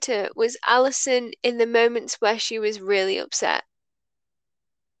character was Allison in the moments where she was really upset.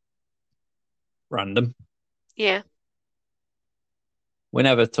 Random. Yeah. We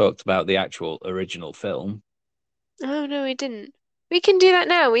never talked about the actual original film. Oh, no, we didn't. We can do that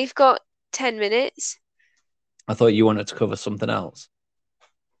now. We've got 10 minutes. I thought you wanted to cover something else.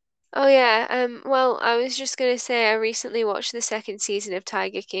 Oh, yeah. Well, I was just going to say I recently watched the second season of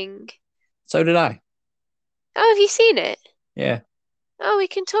Tiger King. So did I. Oh, have you seen it? Yeah. Oh, we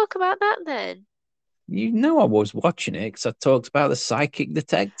can talk about that then. You know I was watching it because I talked about the psychic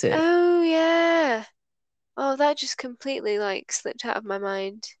detective. Oh, yeah. Oh, that just completely like slipped out of my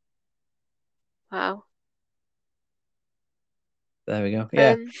mind. Wow. There we go.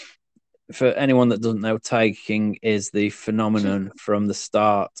 Yeah. For anyone that doesn't know, Tiger King is the phenomenon from the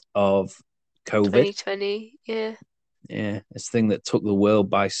start of COVID. 2020, yeah. Yeah, it's the thing that took the world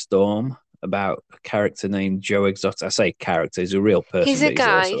by storm about a character named Joe Exotic. I say character, he's a real person, He's a but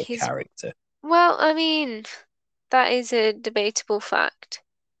guy. he's also a character. Well, I mean, that is a debatable fact.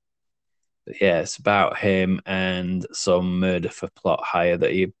 But yeah, it's about him and some murder for plot hire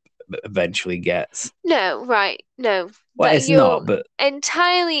that he eventually gets. No, right. No. Well, it's You're not, but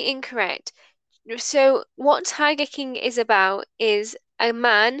entirely incorrect. So, what Tiger King is about is a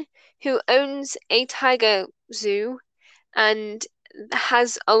man who owns a tiger zoo, and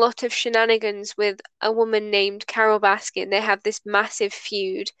has a lot of shenanigans with a woman named Carol Baskin. They have this massive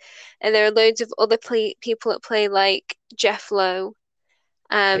feud, and there are loads of other people at play, like Jeff Lowe.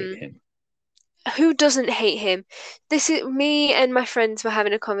 Hate him. Who doesn't hate him? This is me and my friends were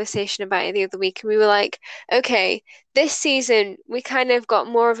having a conversation about it the other week, and we were like, okay, this season we kind of got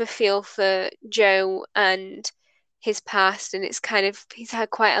more of a feel for Joe and his past, and he's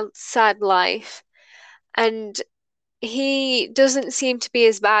had quite a sad life, and he doesn't seem to be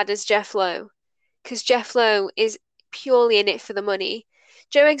as bad as Jeff Lowe, because Jeff Lowe is purely in it for the money.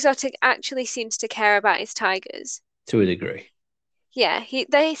 Joe Exotic actually seems to care about his tigers. To a degree. Yeah,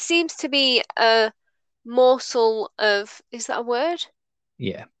 there seems to be a morsel of, is that a word?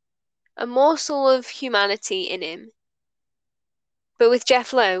 Yeah. A morsel of humanity in him. But with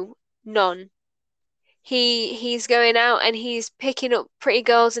Jeff Lowe, none. He's going out and he's picking up pretty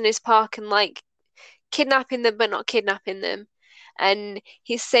girls in his park and like kidnapping them but not kidnapping them. And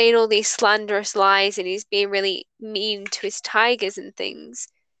he's saying all these slanderous lies and he's being really mean to his tigers and things.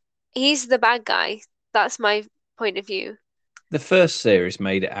 He's the bad guy. That's my point of view. The first series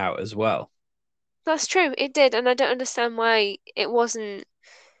made it out as well. That's true, it did, and I don't understand why it wasn't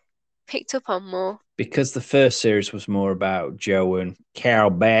picked up on more. Because the first series was more about Joe and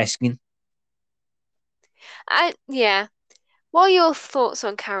Carol Baskin. Yeah. What are your thoughts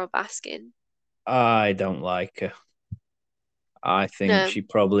on Carol Baskin? I don't like her. I think she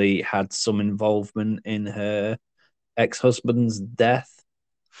probably had some involvement in her ex-husband's death.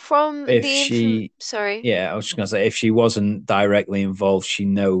 Sorry. Yeah, I was just gonna say if she wasn't directly involved, she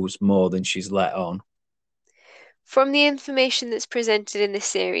knows more than she's let on. From the information that's presented in this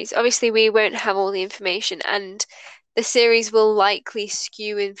series, obviously we won't have all the information, and the series will likely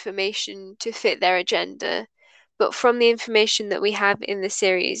skew information to fit their agenda. But from the information that we have in the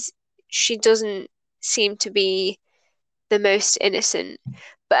series, she doesn't seem to be the most innocent.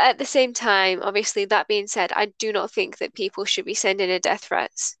 But at the same time, obviously, that being said, I do not think that people should be sending her death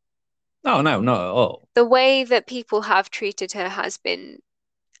threats. No, not at all. The way that people have treated her has been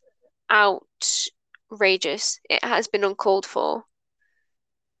outrageous. It has been uncalled for.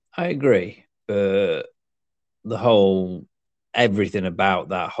 I agree, but everything about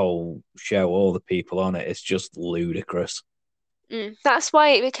that whole show, all the people on it, it's just ludicrous. That's why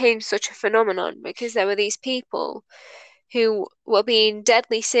it became such a phenomenon, because there were these people who were being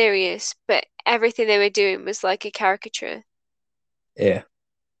deadly serious, but everything they were doing was like a caricature. Yeah.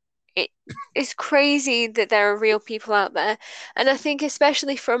 It's crazy that there are real people out there. And I think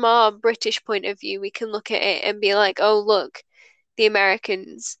especially from our British point of view, we can look at it and be like, oh, look, the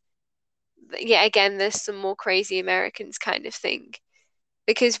Americans. Yeah, again, there's some more crazy Americans kind of thing.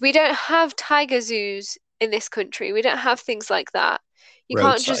 Because we don't have tiger zoos in this country. We don't have things like that. You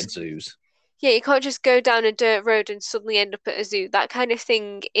can't Roadside zoos. Yeah, you can't just go down a dirt road and suddenly end up at a zoo. That kind of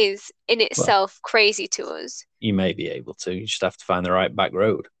thing is in itself crazy to us. You may be able to. You just have to find the right back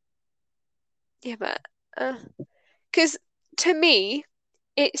road. Yeah, but because to me,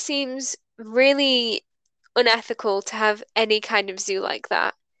 it seems really unethical to have any kind of zoo like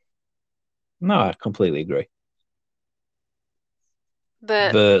that. No, I completely agree.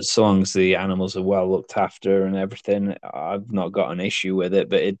 But so long as the animals are well looked after and everything, I've not got an issue with it.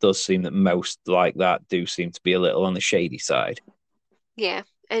 But it does seem that most like that do seem to be a little on the shady side. Yeah,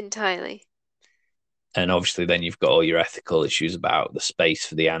 entirely. And obviously then you've got all your ethical issues about the space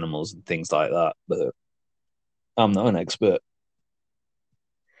for the animals and things like that. But I'm not an expert.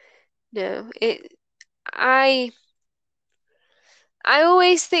 No, I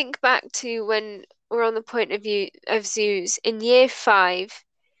always think back to when we're on the point of view of zoos in year 5.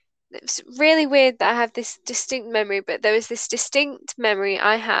 It's really weird that I have this distinct memory, but there was this distinct memory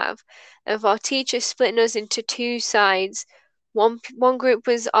I have of our teacher splitting us into two sides. One group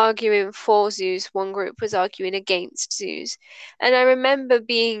was arguing for zoos, one group was arguing against zoos. And I remember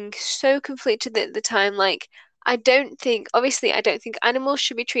being so conflicted at the time, like obviously I don't think animals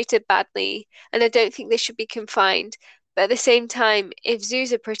should be treated badly, and I don't think they should be confined. But at the same time, if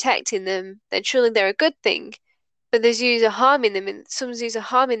zoos are protecting them, then surely they're a good thing. But the zoos are harming them, and some zoos are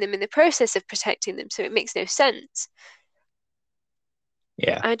harming them in the process of protecting them, so it makes no sense.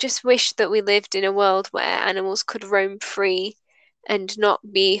 Yeah. I just wish that we lived in a world where animals could roam free and not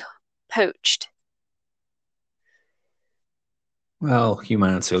be poached. Well,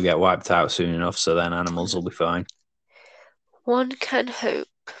 humanity will get wiped out soon enough, so then animals will be fine. One can hope.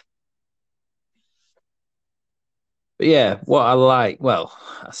 But yeah, what I liked,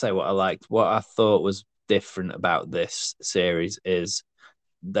 what I thought was different about this series is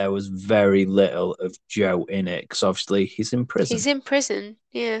there was very little of Joe in it, because obviously he's in prison.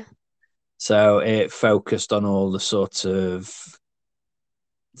 Yeah. So it focused on all the sort of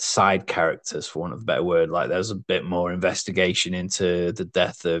side characters, for want of a better word. Like there's a bit more investigation into the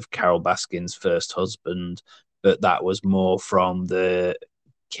death of Carol Baskin's first husband, but that was more from the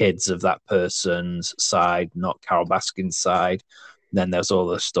kids of that person's side, not Carol Baskin's side. Then there's all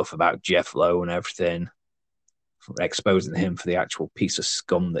the stuff about Jeff Lowe and everything, exposing him for the actual piece of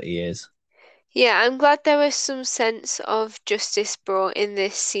scum that he is. Yeah, I'm glad there was some sense of justice brought in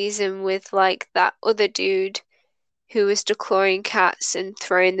this season with like that other dude who was declawing cats and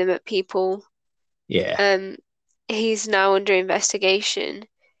throwing them at people. Yeah. He's now under investigation,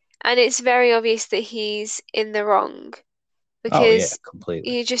 and it's very obvious that he's in the wrong Oh yeah, because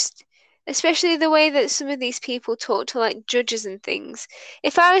completely. you just, especially the way that some of these people talk to like judges and things.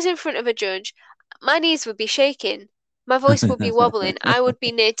 If I was in front of a judge, my knees would be shaking, my voice would be wobbling, I would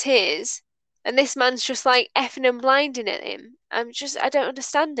be near tears. And this man's just like effing and blinding at him. I don't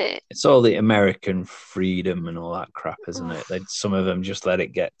understand it. It's all the American freedom and all that crap, isn't it? Oof, Some of them just let it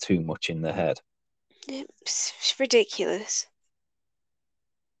get too much in their head. it's ridiculous.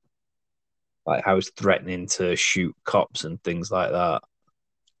 Like how he's threatening to shoot cops and things like that.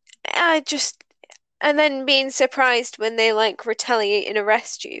 I just, and then being surprised when they like retaliate and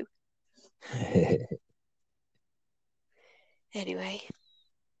arrest you. Anyway.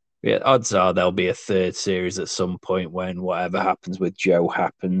 Yeah, odds are there'll be a third series at some point when whatever happens with Joe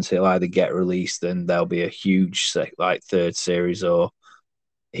happens. He'll either get released and there'll be a huge third series, or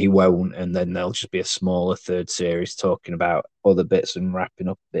he won't, and then there'll just be a smaller third series talking about other bits and wrapping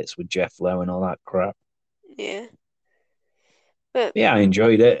up bits with Jeff Lowe and all that crap. Yeah. But yeah, I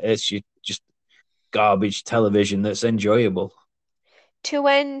enjoyed it. It's just garbage television that's enjoyable. To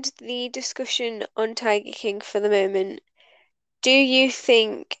end the discussion on Tiger King for the moment, do you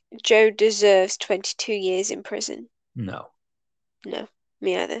think Joe deserves 22 years in prison? No. No,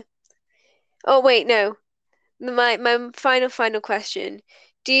 me either. Oh, wait, no. My final question.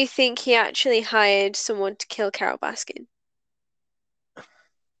 Do you think he actually hired someone to kill Carol Baskin?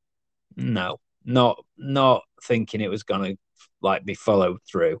 No. Not thinking it was gonna be followed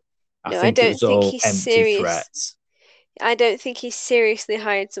through. I No, I think it don't was think all he's empty serious. threats. I don't think he seriously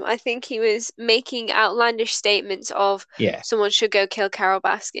hired someone. I think he was making outlandish statements of Yeah. someone should go kill Carol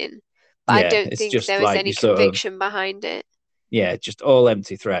Baskin. But I Yeah, don't it's think just there was like any you sort of conviction behind it. yeah, just all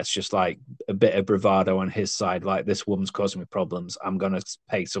empty threats, just like a bit of bravado on his side, like this woman's causing me problems. I'm gonna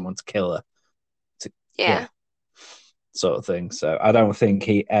pay someone to kill her. Yeah. Sort of thing. So I don't think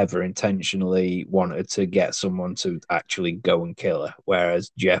he ever intentionally wanted to get someone to actually go and kill her. Whereas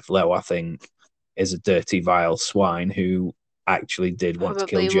Jeff Lowe, I think, is a dirty, vile swine who actually did want to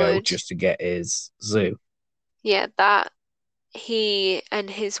kill Probably Joe would. just to get his zoo. Yeah, that he and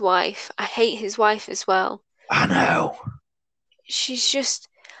his wife. I hate his wife as well. I know. She's just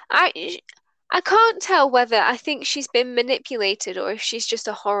I can't tell whether I think she's been manipulated or if she's just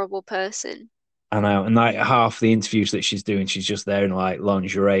a horrible person. I know. And like half the interviews that she's doing, she's just there in like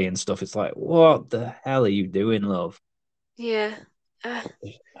lingerie and stuff. It's like, what the hell are you doing, love? Yeah.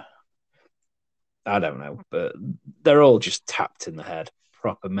 I don't know, but they're all just tapped in the head,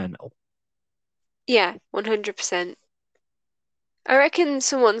 proper mental. Yeah, 100%. I reckon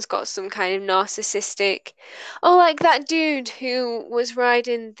someone's got some kind of narcissistic. Oh, like that dude who was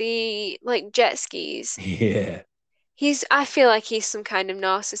riding the like jet skis. Yeah. I feel like he's some kind of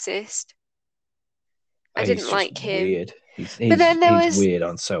narcissist. I He's didn't just like him. weird. He's But he's then he's weird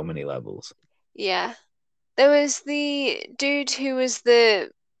on so many levels. yeah, there was the dude who was the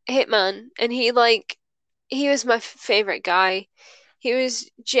hitman, and he was my favorite guy. He was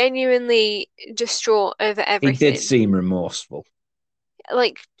genuinely distraught over He did everything. seem remorseful.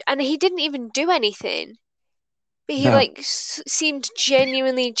 And he didn't even do anything. But he No. seemed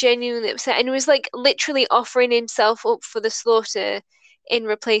genuinely upset, and was like literally offering himself up for the slaughter in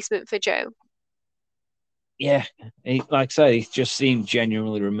replacement for Joe. Yeah, like I say, he just seemed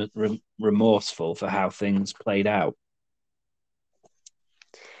genuinely remorseful for how things played out.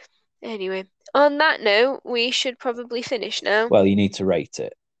 Anyway, on that note, we should probably finish now. Well, you need to rate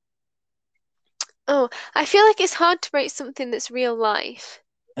it. Oh, I feel like it's hard to rate something that's real life.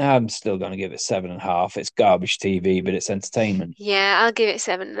 I'm still going to give it 7.5. It's garbage TV, but it's entertainment. Yeah, I'll give it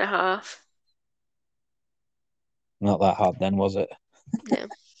 7.5. Not that hard then, was it? No.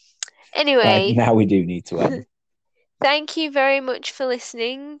 Anyway. Right, now we do need to end. Thank you very much for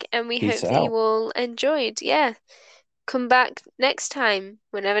listening, and we Peace hope that you out. all enjoyed. Yeah. Come back next time,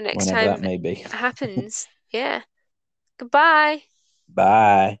 whenever time that may be. happens. Yeah. Goodbye.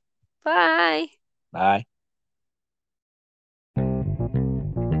 Bye. Bye. Bye.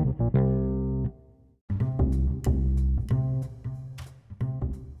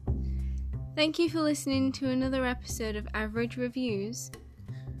 Thank you for listening to another episode of Average Reviews.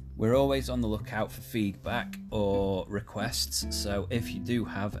 We're always on the lookout for feedback or requests, so if you do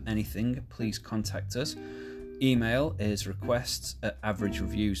have anything, please contact us. Email is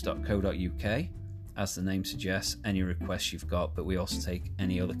requests@averagereviews.co.uk. As the name suggests, any requests you've got, but we also take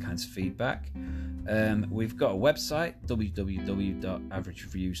any other kinds of feedback. We've got a website,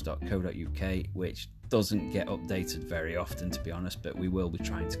 www.averagereviews.co.uk, which doesn't get updated very often, to be honest, but we will be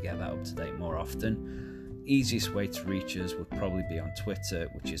trying to get that up to date more often. Easiest way to reach us would probably be on Twitter,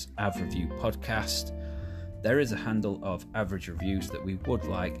 which is AvReviewPodcast. There is a handle of Average Reviews that we would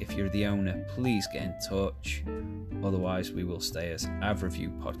like. If you're the owner, please get in touch. Otherwise, we will stay as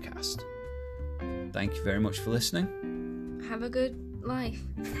AvReviewPodcast. Thank you very much for listening. Have a good life.